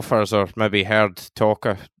offers or maybe heard talk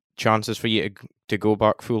of chances for you to go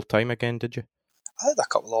back full time again, did you? I had a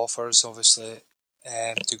couple of offers, obviously,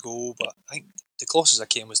 to go, but I think the closest I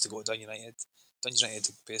came was to go to Dun United. Dun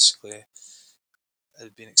United basically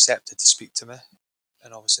had been accepted to speak to me,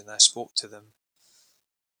 and obviously then I spoke to them.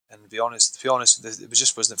 And to be honest,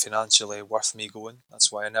 it wasn't financially worth me going.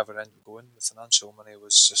 That's why I never ended up going. The financial money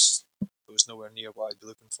was nowhere near what I'd be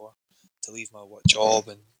looking for to leave my job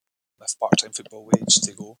and my part-time football wage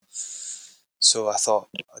to go. So I thought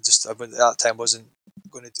at that time wasn't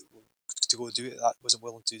going to go do it. I wasn't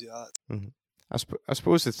willing to do that. Mm-hmm. I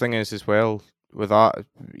suppose the thing is as well with that,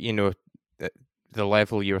 the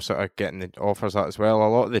level you were sort of getting the offers at as well. A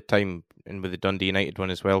lot of the time, and with the Dundee United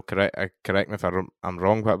one as well, correct me if I'm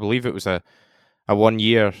wrong, but I believe it was a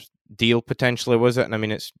 1-year deal potentially, was it? And I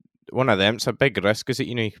mean, it's one of them. It's a big risk, is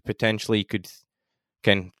it? Potentially you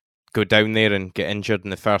can go down there and get injured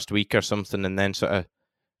in the first week or something, and then sort of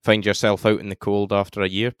find yourself out in the cold after a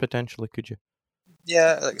year potentially. Could you?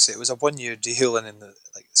 Yeah, like I say, it was a 1-year deal, and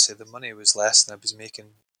like I say, the money was less than I was making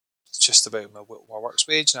just about my work's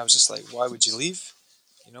wage, and I was just like, why would you leave?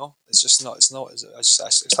 You know, it's just not. It's not. I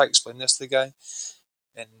tried to explain this to the guy,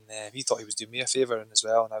 and he thought he was doing me a favour and as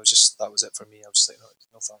well, and I was just that was it for me. I was just like,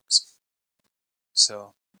 no thanks.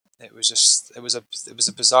 So it was just it was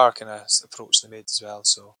a bizarre kind of approach they made as well.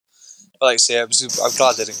 So, but like I say, I'm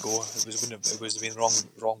glad I didn't go. It was been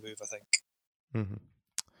wrong move, I think. Mm-hmm.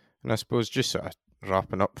 And I suppose just sort of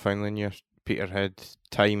wrapping up finally in your Peterhead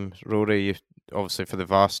time, Rory, you obviously for the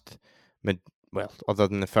vast other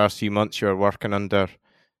than the first few months you were working under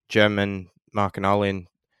Jim and McInally and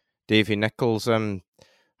Davy Nichols.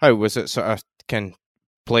 How was it sort of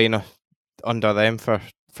playing under them for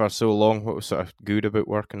so long? What was sort of good about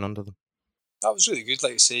working under them? That was really good.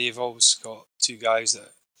 Like I say, you've always got two guys that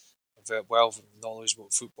are very well knowledge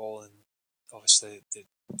about football, and obviously they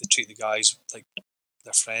treat the guys like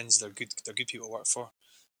they're friends. They're good people to work for.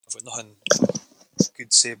 I've got nothing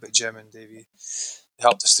good to say about Jim and Davy. They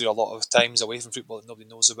helped us through a lot of times away from football that nobody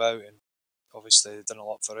knows about, and obviously they've done a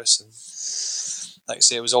lot for us. And like I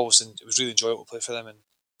say, it was really enjoyable to play for them. And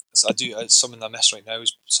it's something I miss right now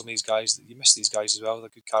is some of these guys. You miss these guys as well. They're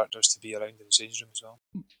good characters to be around in the changing room as well.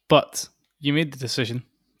 But you made the decision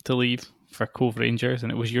to leave for Cove Rangers,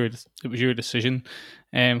 and it was your decision.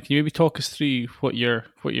 Can you maybe talk us through what your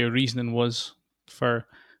reasoning was for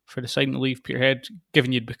deciding to leave Peterhead,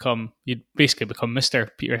 given you'd basically become Mr.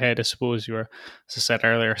 Peterhead, I suppose. You were, as I said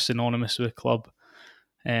earlier, synonymous with the club.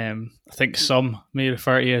 I think some may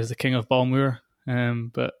refer to you as the King of Balmoor,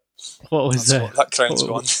 but what was that crown's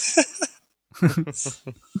gone.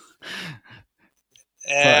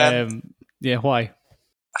 Yeah, why?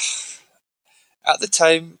 At the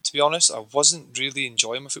time, to be honest, I wasn't really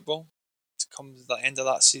enjoying my football. To come to the end of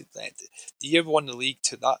that season, the year we won the league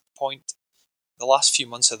to that point, the last few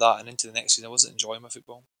months of that and into the next season, I wasn't enjoying my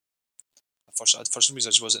football. For some reason,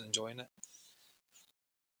 I just wasn't enjoying it.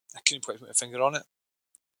 I couldn't put my finger on it.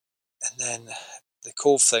 And then the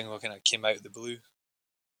Cove thing kind of came out of the blue.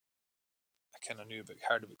 I kind of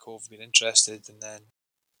heard about Cove, being interested, and then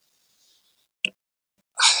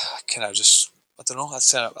I kind of just, I don't know, I'd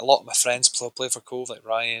say a lot of my friends play for Cove, like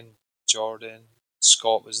Ryan, Jordan,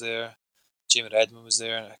 Scott was there, Jamie Redmond was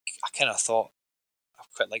there, and I kind of thought I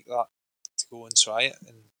quite like that to go and try it,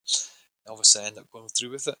 and obviously I ended up going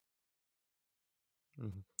through with it.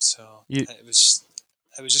 Mm-hmm. So it was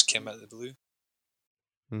just came out of the blue.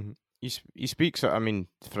 Mm-hmm. You speak sort. I mean,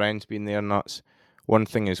 friends being there, and that's one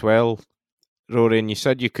thing as well, Rory. And you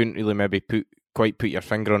said you couldn't really maybe quite put your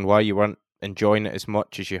finger on why you weren't enjoying it as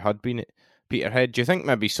much as you had been at Peterhead. Do you think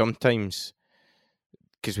maybe sometimes,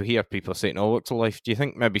 because we hear people say it in all walks of life, do you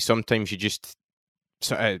think maybe sometimes you just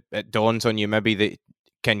sort of, it dawns on you maybe that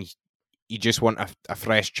you just want a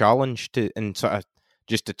fresh challenge and sort of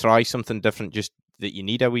just to try something different, just that you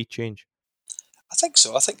need a wee change? I think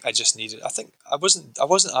so. I think I just needed. I think I wasn't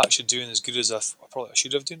actually doing as good as I probably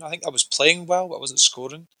should have done. I think I was playing well, but I wasn't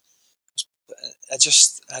scoring. I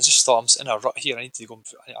just thought I'm in a rut here. I need to go.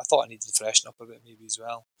 I thought I needed to freshen up a bit maybe as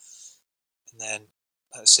well. And then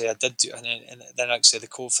like I say I did do, and then like I say the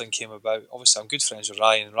Cove thing came about. Obviously, I'm good friends with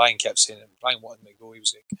Ryan, and Ryan kept saying it. Ryan wanted me to go. He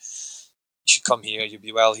was like, "You should come here. You'll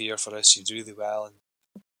be well here for us. You do really well." And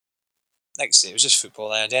like I say, it was just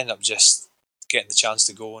football, and I'd end up just getting the chance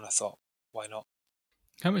to go, and I thought, why not?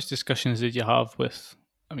 How much discussions did you have with,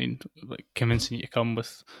 like convincing you to come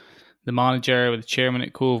with the manager, with the chairman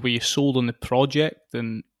at Cove? Were you sold on the project?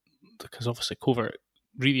 And because obviously Cove are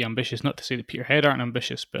really ambitious, not to say that Peterhead aren't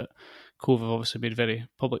ambitious, but Cove have obviously made very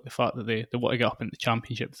public the fact that they want to get up into the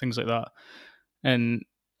championship, things like that. And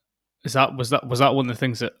was that one of the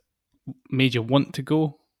things that made you want to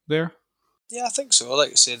go there? Yeah, I think so.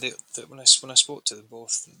 Like I said, when I spoke to them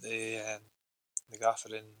both, the gaffer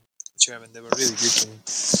and the chairman, they were really good, and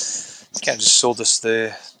they kind of just sold us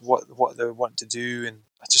what they want to do, and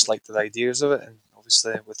I just liked the ideas of it. And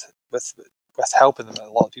obviously, with helping them, a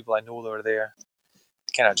lot of people I know that were there,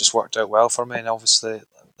 it kind of just worked out well for me. And obviously,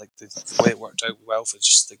 like the way it worked out well for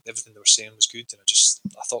just like everything they were saying was good, and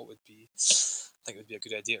I thought it would be a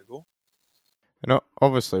good idea to go. And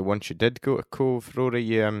obviously, once you did go to Cove, Rory,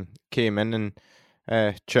 you came in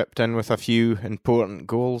and chipped in with a few important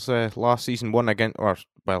goals last season. One against,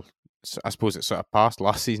 I suppose it's sort of past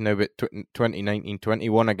last season now, but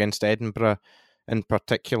 2019-21 against Edinburgh in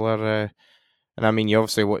particular. And I mean, you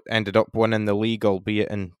obviously ended up winning the league, albeit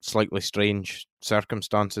in slightly strange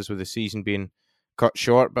circumstances with the season being cut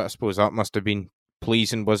short. But I suppose that must have been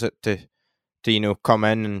pleasing, was it, to come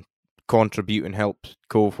in and contribute and help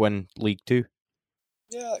Cove win League Two?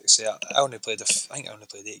 Yeah, like I say, I only played. I think I only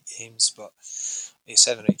played 8 games, but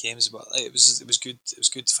 7 or 8 games. But it was good. It was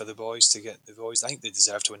good for the boys to get the boys. I think they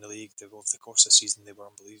deserved to win the league. Over the course of the season, they were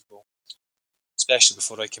unbelievable. Especially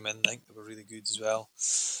before I came in, I think they were really good as well.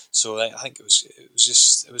 So I think it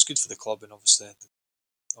was good for the club, and obviously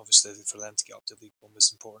for them to get up to League One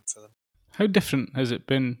was important for them. How different has it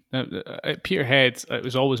been at Peterhead? It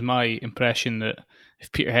was always my impression that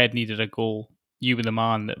if Peterhead needed a goal, you were the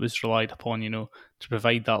man that was relied upon, to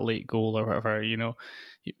provide that late goal or whatever.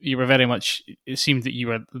 You were very much. It seemed that you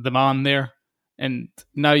were the man there. And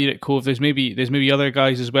now you're at Cove. There's maybe other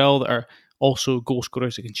guys as well that are also goal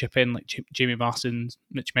scorers that can chip in, like Jamie Masson,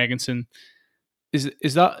 Mitch Megginson. Is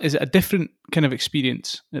it a different kind of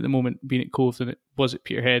experience at the moment being at Cove than it was at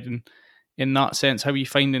Peterhead? And in that sense, how are you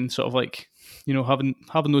finding sort of like,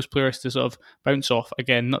 having those players to sort of bounce off?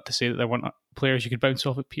 Again, not to say that there weren't players you could bounce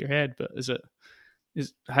off at Peterhead, but is it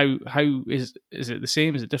the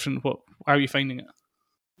same? Is it different? How are you finding it?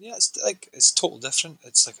 Yeah, it's total different.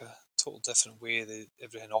 It's like a total different way that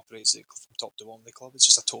everything operates from top to bottom of the club. It's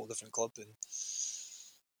just a total different club, and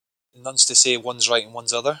none's to say one's right and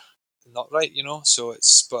one's not right, So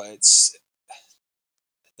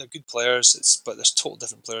they're good players. But there's total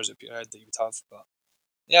different players at Peterhead that you would have. But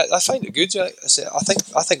yeah, I find it good. I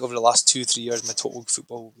think over the last 2-3 years, my total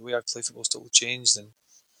football, the way I play football, has totally changed, and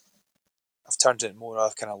I've turned it more a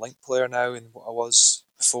kind of link player now than what I was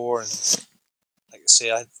before. And like I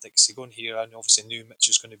say, going here, I obviously knew Mitch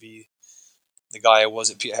was going to be the guy I was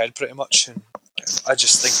at Peterhead pretty much, and I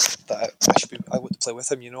just think that I want to play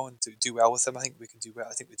with him, and do well with him. I think we can do well.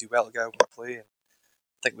 I think we do well together when we play, and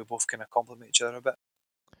I think we both kind of complement each other a bit.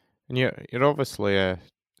 And you're obviously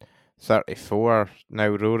 34 now,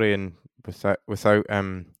 Rory, and without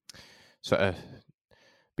sort of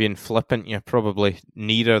being flippant, you're probably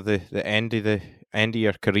nearer the end of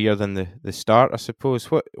your career than the start, I suppose.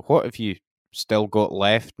 What have you still got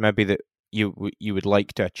left, maybe that you would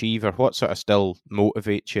like to achieve, or what sort of still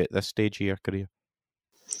motivates you at this stage of your career?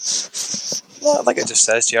 Well, like I just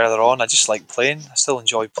said to you earlier on, I just like playing. I still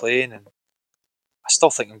enjoy playing, and I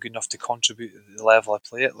still think I'm good enough to contribute at the level I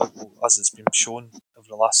play at. Like, as it's been shown over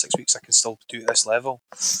the last 6 weeks, I can still do it at this level.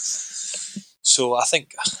 So I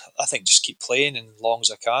think just keep playing as long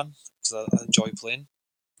as I can, because I enjoy playing.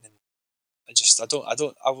 And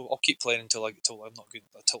I'll keep playing until I'm not good,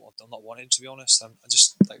 until I'm not wanted, to be honest. I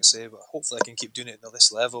just, like I say, but hopefully I can keep doing it at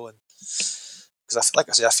this level, and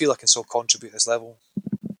because I feel I can still contribute at this level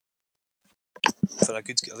for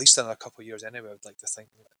at least in a couple of years anyway. I would like to think,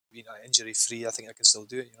 being injury free, I think I can still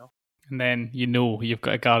do it. And then you've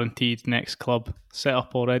got a guaranteed next club set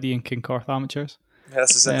up already in Kincorth Amateurs. Yeah,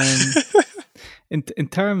 this is it. In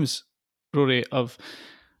terms, Rory, of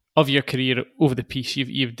your career over the piece,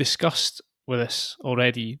 you've discussed with us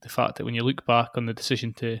already the fact that when you look back on the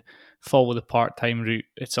decision to follow the part-time route,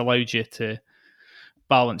 it's allowed you to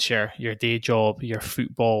balance your day job, your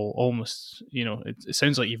football. Almost, it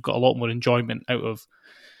sounds like you've got a lot more enjoyment out of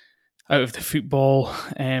the football.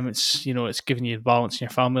 It's giving you balance in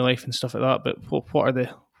your family life and stuff like that. But what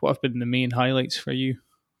have been the main highlights for you,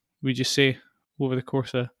 would you say, over the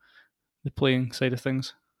course of the playing side of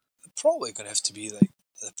things? Probably going to have to be like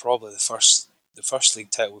probably the first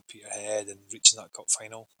league title with Peterhead and reaching that cup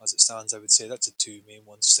final. As it stands, I would say that's the two main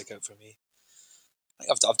ones to stick out for me.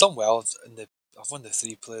 I've done well I've won the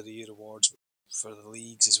 3 Player of the Year awards for the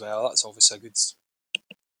leagues as well. That's obviously a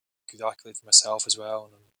good accolade for myself as well,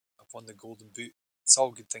 and I've won the Golden Boot. It's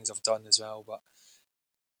all good things I've done as well, but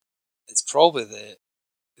it's probably the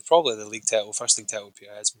league title, first league title with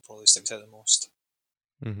Peterhead, probably sticks out the most.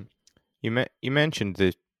 Mm-hmm. You mentioned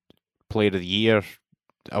the Player of the Year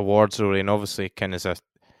awards, Rory, and obviously kind of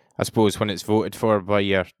I suppose when it's voted for by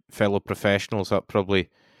your fellow professionals, that probably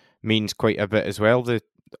means quite a bit as well. The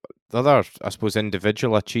other, I suppose,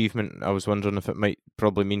 individual achievement, I was wondering if it might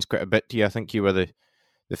probably means quite a bit to you. I think you were the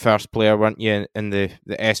first player, weren't you, in the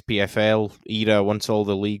SPFL era, once all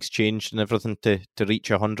the leagues changed and everything, to reach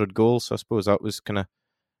 100 goals. So I suppose that was kind of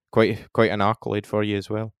quite an accolade for you as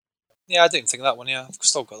well. Yeah, I didn't think of that one. Yeah, I've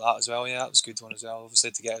still got that as well. Yeah, that was a good one as well,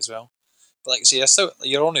 obviously, to get as well. But like I say,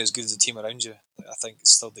 you're only as good as the team around you. I think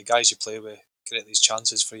it's still the guys you play with create these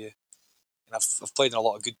chances for you. And I've played in a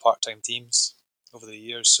lot of good part-time teams over the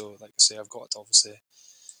years, so like I say, I've got obviously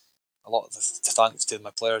a lot of the thanks to my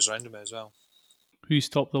players around me as well. Who's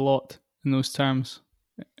topped the lot in those terms?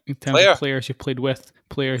 In terms of players you played with,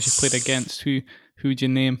 players you played against, who'd you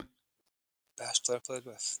name? Best player I played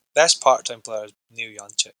with? Best part-time player is Neil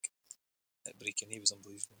Janchik at Brecon. He was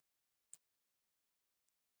unbelievable.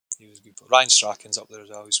 He was good. Ryan Strachan's up there as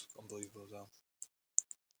well. He's unbelievable as well.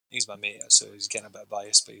 He's my mate, so he's getting a bit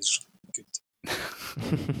biased, but he's good.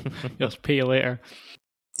 Just pay you later.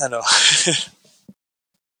 I know.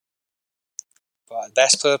 But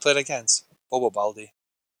best player I played against? Bobo Baldi.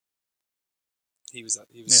 He was a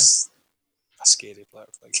scary player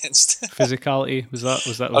to play against. Physicality, was it I all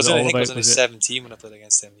think I about? was only 17 when I played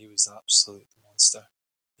against him. He was an absolute monster.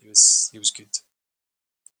 He was good.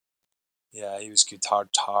 Yeah, he was good. Hard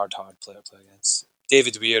player to play against.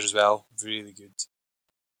 David Weir as well, really good.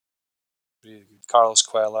 Really good. Carlos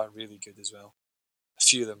Cuellar, really good as well. A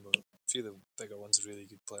few of the bigger ones are really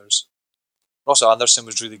good players. Ross Anderson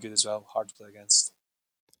was really good as well, hard to play against.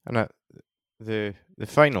 And the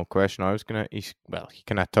final question I was gonna, you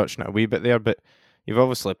kind of touched on it a wee bit there, but you've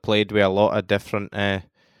obviously played with a lot of different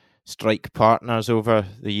strike partners over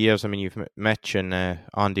the years. I mean, you've Mitch and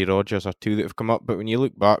Andy Rogers are two that have come up, but when you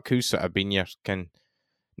look back, who's sort of been your, can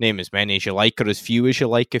name as many as you like or as few as you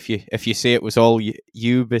like if you say it was all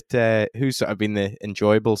you, but who's sort of been the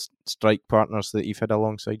enjoyable strike partners that you've had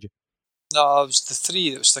alongside you? No, it was the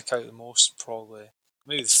three that would stick out the most, probably.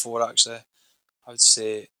 Maybe the four, actually. I would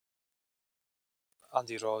say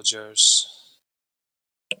Andy Rogers,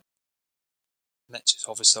 Mitch is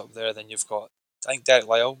obviously up there. Then you've got, I think, Derek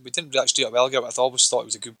Lyle. We didn't actually do it well together, but I always thought he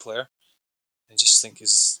was a good player. I just think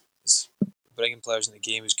his bringing players in the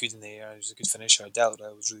game was good in the air. He was a good finisher. Derek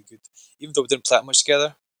Lyle was really good. Even though we didn't play that much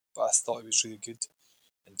together, but I thought he was really good.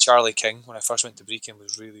 And Charlie King, when I first went to Brecon,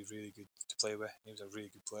 was really, really good to play with. He was a really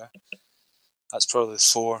good player. That's probably the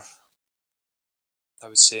four, I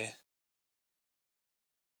would say,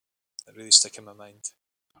 that really stick in my mind.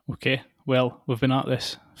 Okay, well, we've been at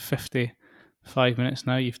this 55 minutes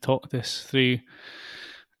now. You've talked us through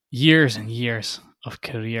years and years of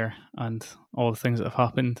career and all the things that have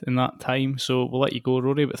happened in that time. So we'll let you go,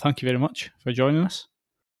 Rory, but thank you very much for joining us.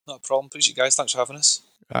 Not a problem. Appreciate you guys. Thanks for having us.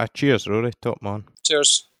 Cheers, Rory. Top man.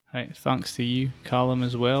 Cheers. Right, thanks to you, Callum,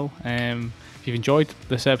 as well. If you've enjoyed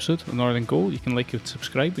this episode of Northern Goal, you can like and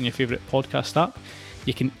subscribe on your favourite podcast app.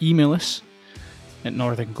 You can email us at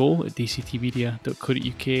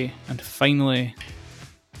northerngoal@dctmedia.co.uk. And finally,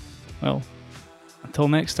 well, until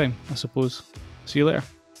next time, I suppose. See you later.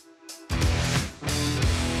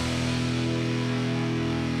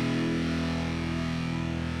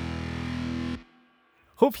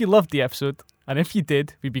 Hope you loved the episode, and if you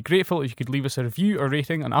did, we'd be grateful if you could leave us a review or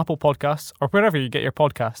rating on Apple Podcasts or wherever you get your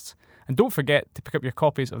podcasts. And don't forget to pick up your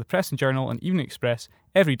copies of the Press and Journal and Evening Express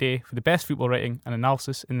every day for the best football writing and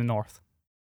analysis in the North.